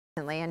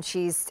and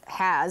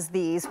has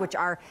these, which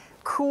are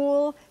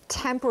cool,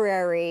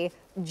 temporary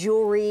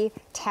jewelry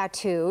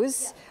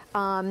tattoos.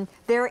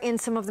 They're in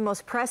some of the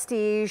most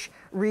prestige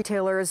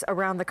retailers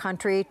around the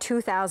country,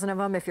 2,000 of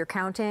them if you're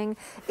counting.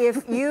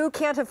 If you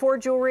can't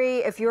afford jewelry,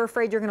 if you're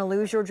afraid you're gonna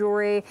lose your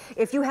jewelry,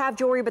 if you have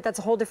jewelry but that's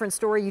a whole different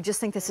story, you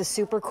just think this is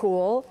super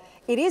cool,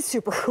 it is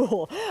super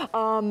cool.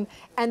 And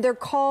they're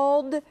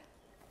called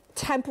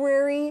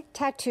temporary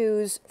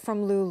tattoos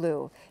from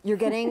Lulu. You're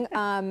getting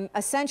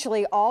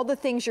essentially all the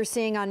things you're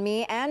seeing on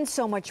me and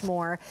so much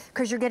more,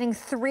 because you're getting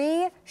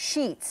 3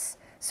 sheets.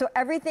 So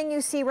everything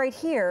you see right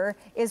here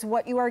is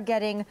what you are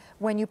getting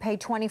when you pay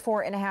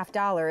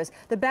 $24.50.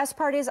 The best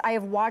part is I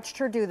have watched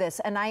her do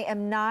this, and I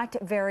am not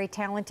very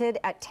talented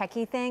at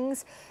techie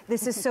things.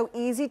 This is so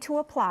easy to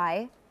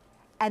apply,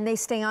 and they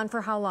stay on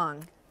for how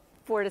long?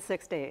 4 to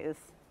 6 days.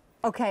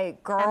 Okay,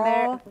 girl. And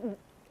they're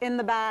in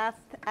the bath,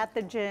 at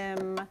the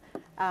gym,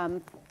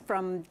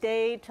 from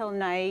day till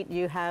night,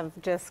 you have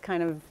just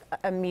kind of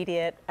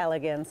immediate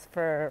elegance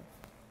for,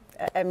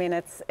 I mean,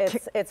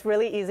 it's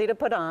really easy to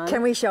put on.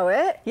 Can we show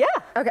it? Yeah.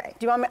 Okay.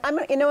 Do you want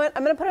me? You know what?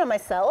 I'm going to put it on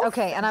myself.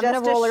 Okay, and I'm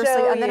going to roll her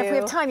sleeve, and then if we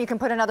have time, you can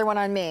put another one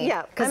on me.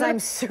 Yeah. Because I'm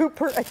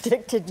super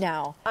addicted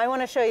now. I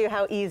want to show you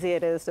how easy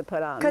it is to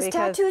put on. Because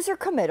tattoos are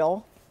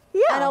committal.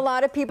 Yeah. And a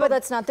lot of people,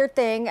 that's not their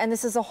thing, and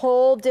this is a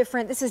whole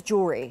different, this is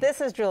jewelry. This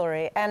is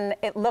jewelry, and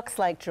it looks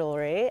like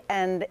jewelry,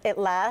 and it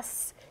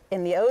lasts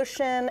in the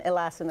ocean, it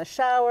lasts in the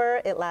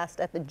shower, it lasts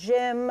at the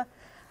gym.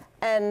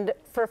 And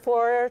for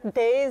 4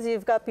 days,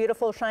 you've got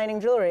beautiful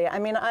shining jewelry. I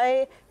mean,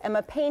 I am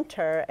a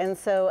painter, and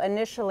so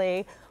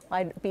initially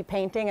I'd be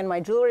painting and my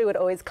jewelry would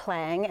always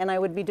clang, and I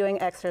would be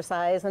doing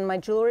exercise and my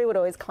jewelry would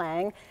always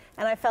clang,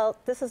 and I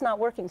felt this is not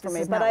working for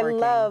me. But I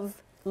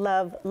love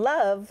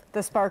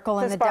the sparkle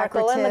and the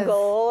sparkle decorative. and the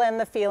gold and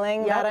the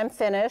feeling that I'm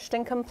finished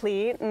and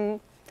complete.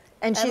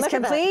 And she's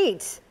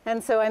complete.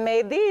 And so I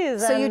made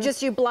these. So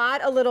you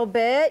blot a little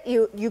bit.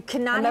 You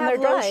cannot have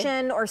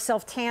lotion or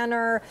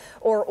self-tanner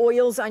or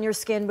oils on your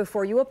skin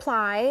before you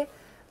apply.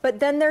 But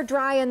then they're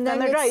dry, and then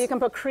they're dry. You can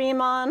put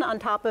cream on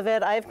top of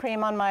it. I have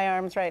cream on my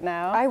arms right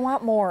now. I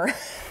want more.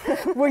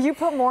 Will you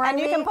put more on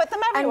me? And you can put them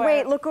everywhere.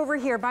 And wait, look over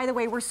here. By the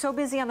way, we're so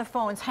busy on the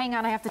phones. Hang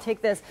on, I have to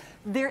take this.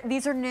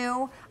 These are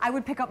new. I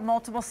would pick up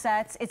multiple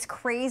sets. It's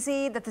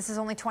crazy that this is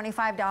only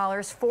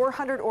 $25.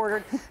 400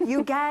 ordered.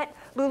 You get,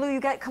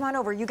 Lulu, come on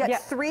over. You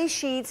get 3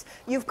 sheets.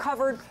 You've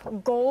covered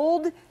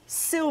gold,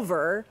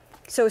 silver,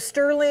 so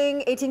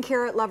sterling, 18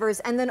 karat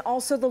lovers, and then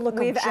also the look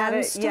of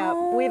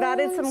gemstones. We've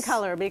added some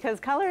color because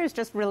color is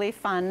just really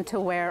fun to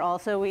wear.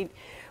 Also,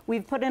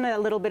 we've put in a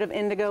little bit of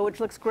indigo, which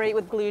looks great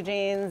with blue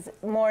jeans,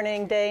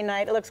 morning, day,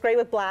 night. It looks great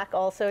with black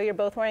also. You're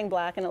both wearing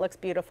black and it looks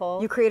beautiful.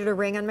 You created a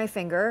ring on my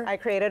finger. I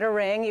created a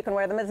ring. You can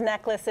wear them as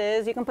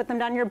necklaces. You can put them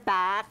down your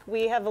back.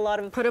 We have a lot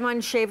of... Put them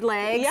on shaved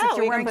legs. Yeah, if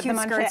you're wearing cute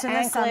skirts in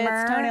the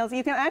summer. Toenails.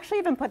 You can actually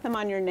even put them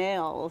on your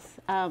nails,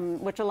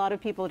 which a lot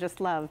of people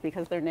just love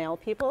because they're nail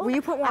people. Will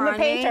you put more on me? I'm a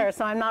painter,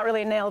 so I'm not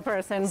really a nail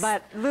person,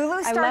 but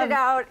Lulu started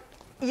out,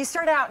 you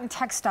started out in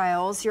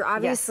textiles. You're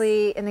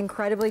obviously an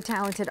incredibly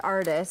talented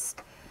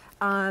artist.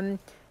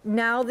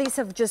 Now these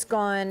have just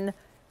gone,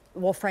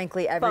 well,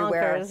 frankly,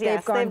 everywhere. Bonkers,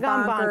 yes. They've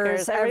gone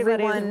bonkers.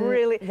 Everyone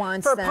really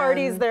wants for them.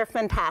 parties, they're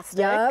fantastic.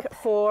 Yep.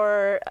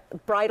 For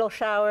bridal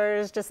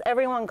showers, just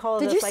everyone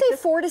calls. Did you say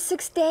 4 to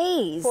 6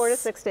 days? 4 to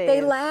 6 days. They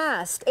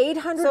last.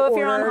 800. So if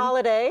you're on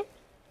holiday,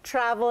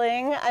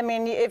 traveling, I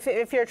mean,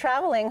 if you're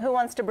traveling, who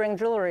wants to bring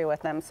jewelry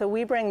with them? So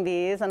we bring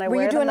these, and I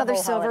wear them the whole another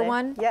silver holiday.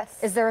 one? Yes.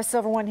 Is there a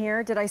silver one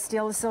here? Did I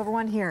steal a silver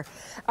one here?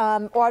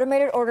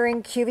 Automated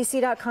ordering,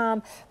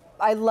 QVC.com.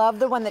 I love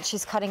the one that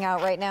she's cutting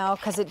out right now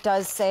because it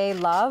does say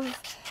love.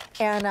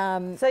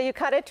 And so you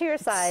cut it to your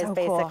size, so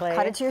basically. Cool.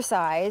 Cut it to your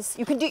size.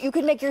 You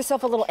can make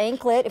yourself a little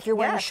anklet if you're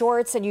wearing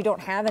shorts and you don't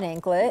have an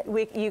anklet.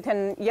 You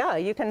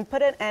can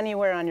put it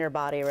anywhere on your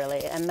body,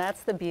 really, and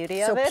that's the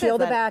beauty of it. So peel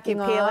the backing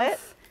off. You peel it.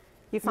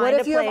 You find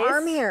what if you place. have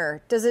arm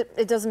hair?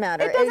 It doesn't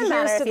matter. It doesn't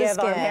matter if you have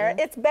skin. arm hair.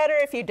 It's better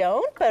if you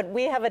don't, but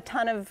we have a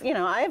ton of,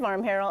 I have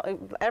arm hair.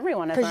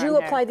 Everyone has arm hair. Because you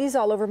apply these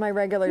all over my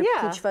regular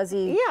peach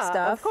fuzzy stuff.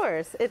 Yeah, of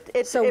course.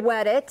 So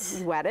wet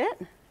it. Wet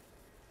it.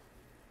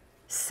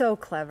 So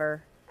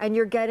clever. And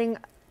you're getting,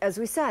 as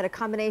we said, a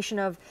combination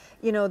of,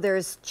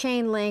 there's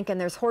chain link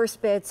and there's horse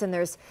bits and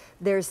there's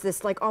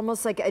this like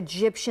almost like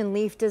Egyptian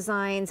leaf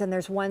designs, and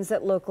there's ones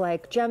that look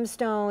like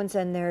gemstones,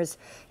 and there's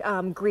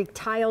Greek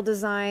tile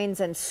designs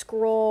and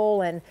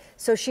scroll. And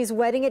so she's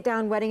wetting it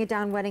down, wetting it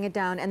down, wetting it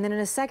down. And then in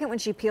a second when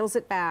she peels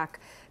it back,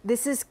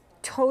 this is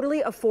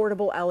totally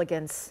affordable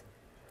elegance,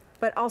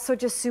 but also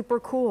just super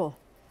cool.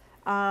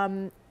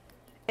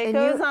 It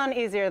goes on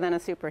easier than a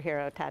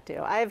superhero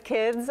tattoo. I have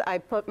kids. I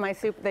put the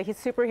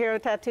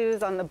superhero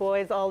tattoos on the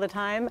boys all the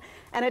time,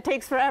 and it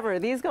takes forever.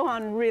 These go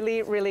on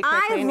really, really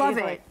quickly. I love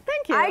it.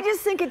 Thank you. I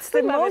just think it's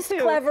the most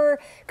clever,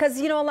 because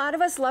a lot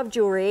of us love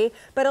jewelry,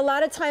 but a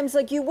lot of times,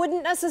 like, you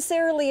wouldn't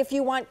necessarily, if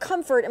you want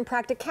comfort and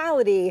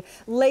practicality,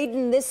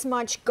 laden this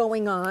much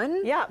going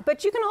on. Yeah,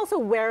 but you can also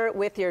wear it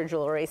with your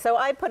jewelry. So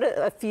I put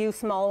a few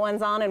small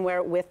ones on and wear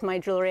it with my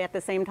jewelry at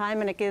the same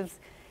time, and it gives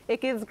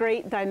it gives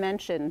great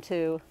dimension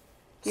to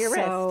your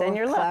So wrist and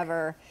your look.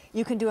 clever.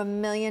 You can do a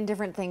million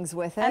different things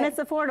with it. And it's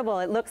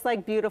affordable. It looks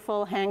like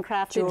beautiful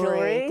handcrafted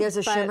jewelry. There's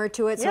a but- shimmer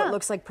to it, so yeah. it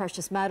looks like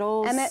precious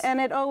metals. And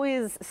it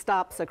always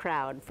stops a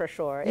crowd, for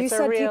sure. You It's a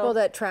said real, people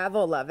that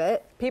travel love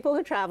it. people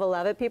who travel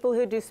love it. People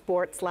who do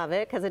sports love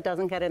it because it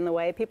doesn't get in the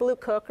way. People who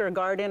cook or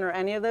garden or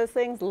any of those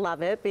things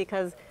love it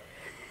because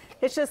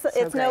it's just,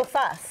 it's no great.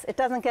 fuss. It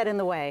doesn't get in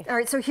the way. All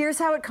right, so here's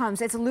how it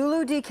comes. It's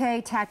Lulu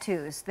DK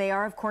tattoos. They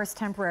are, of course,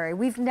 temporary.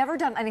 We've never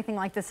done anything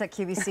like this at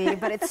QVC,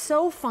 but it's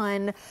so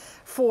fun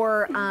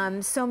for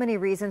so many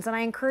reasons. And I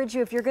encourage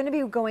you, if you're going to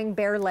be going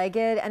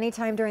bare-legged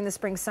anytime during the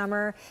spring,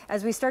 summer,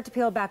 as we start to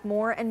peel back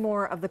more and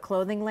more of the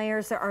clothing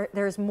layers,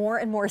 there's more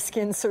and more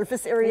skin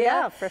surface area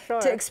Yeah, for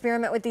sure. to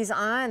experiment with these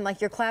on,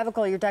 like your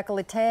clavicle, your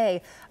décolleté,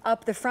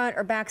 up the front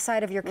or back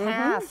side of your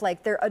calf.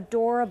 Like, they're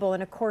adorable.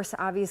 And of course,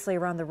 obviously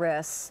around the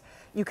wrists.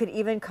 You could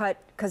even cut,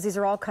 because these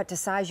are all cut to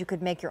size, you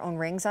could make your own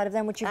rings out of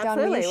them, which you've done.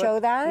 Will you show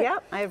that?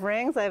 Yep, I have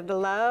rings, I have the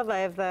love, I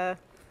have the,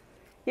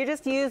 you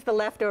just use the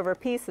leftover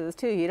pieces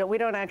too. We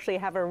don't actually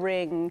have a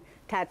ring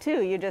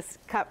tattoo. You just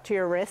cut to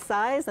your wrist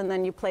size and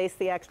then you place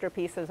the extra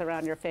pieces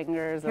around your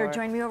fingers. Here,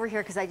 join me over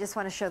here, because I just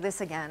want to show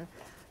this again.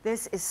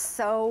 This is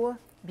so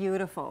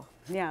beautiful.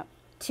 Yeah.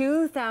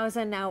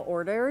 2,000 now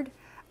ordered.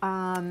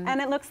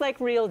 And it looks like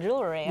real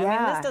jewelry. I mean,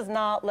 Yeah. this does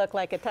not look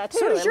like a tattoo.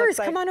 So does It yours. looks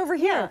like- Come on over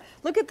here. Yeah.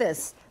 Look at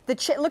this.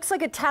 It looks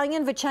like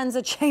Italian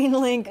Vicenza chain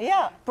link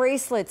Yeah.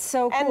 bracelets.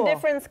 So cool. And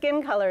different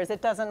skin colors,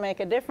 it doesn't make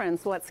a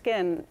difference what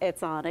skin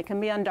it's on. It can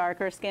be on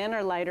darker skin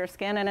or lighter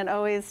skin, and it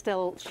always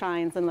still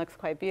shines and looks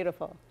quite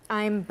beautiful.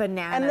 I'm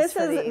bananas And this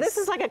for is these. this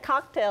is like a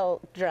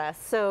cocktail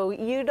dress, so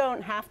you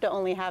don't have to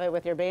only have it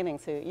with your bathing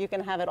suit. You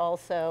can have it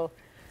also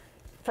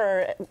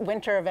for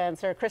winter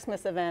events or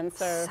Christmas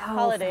events or So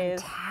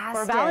holidays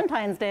fantastic. or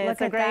Valentine's Day. Look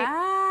It's a at great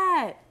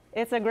that.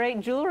 It's a great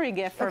jewelry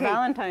gift for Okay.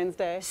 Valentine's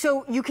Day.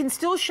 So you can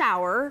still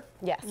shower.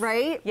 Yes.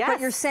 Right? Yes. But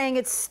you're saying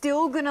it's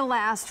still going to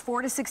last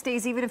 4 to 6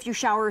 days even if you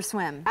shower or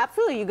swim.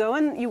 Absolutely. You go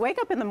in, you wake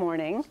up in the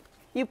morning,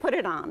 you put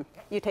it on.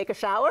 You take a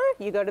shower,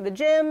 you go to the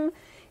gym,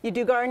 you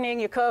do gardening,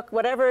 you cook,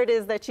 whatever it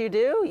is that you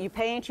do, you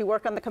paint, you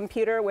work on the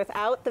computer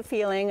without the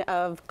feeling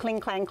of cling,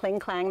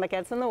 clang that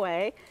gets in the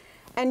way.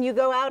 And you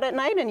go out at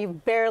night and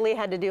you've barely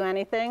had to do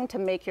anything to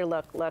make your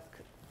look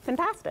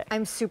fantastic.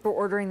 I'm super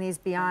ordering these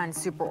beyond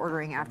super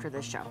ordering after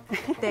this show.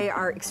 They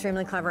are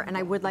extremely clever. And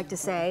I would like to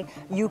say,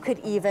 you could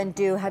even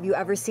do, have you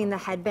ever seen the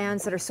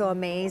headbands that are so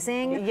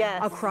amazing?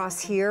 Yes. Across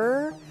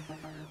here?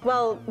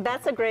 Well,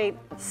 that's a great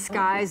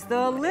Sky's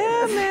the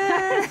limit.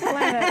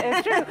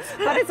 It's true.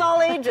 But it's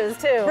all ages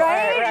too.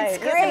 Right?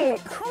 It's You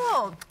great.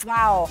 Cool.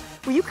 Wow.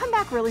 Will you come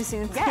back really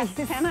soon? Yes,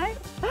 please? can I?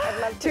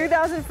 I'd love to.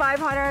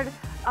 2,500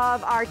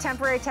 of our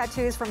temporary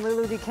tattoos from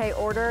Lulu DK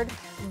ordered.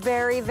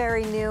 Very,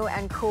 very new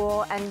and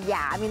cool. And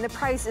yeah, I mean, the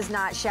price is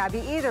not shabby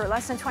either.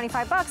 Less than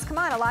 25 bucks. Come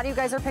on, a lot of you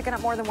guys are picking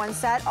up more than one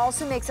set.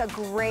 Also makes a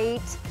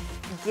great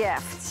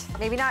gift.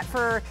 Maybe not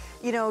for,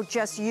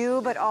 just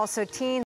you, but also teens.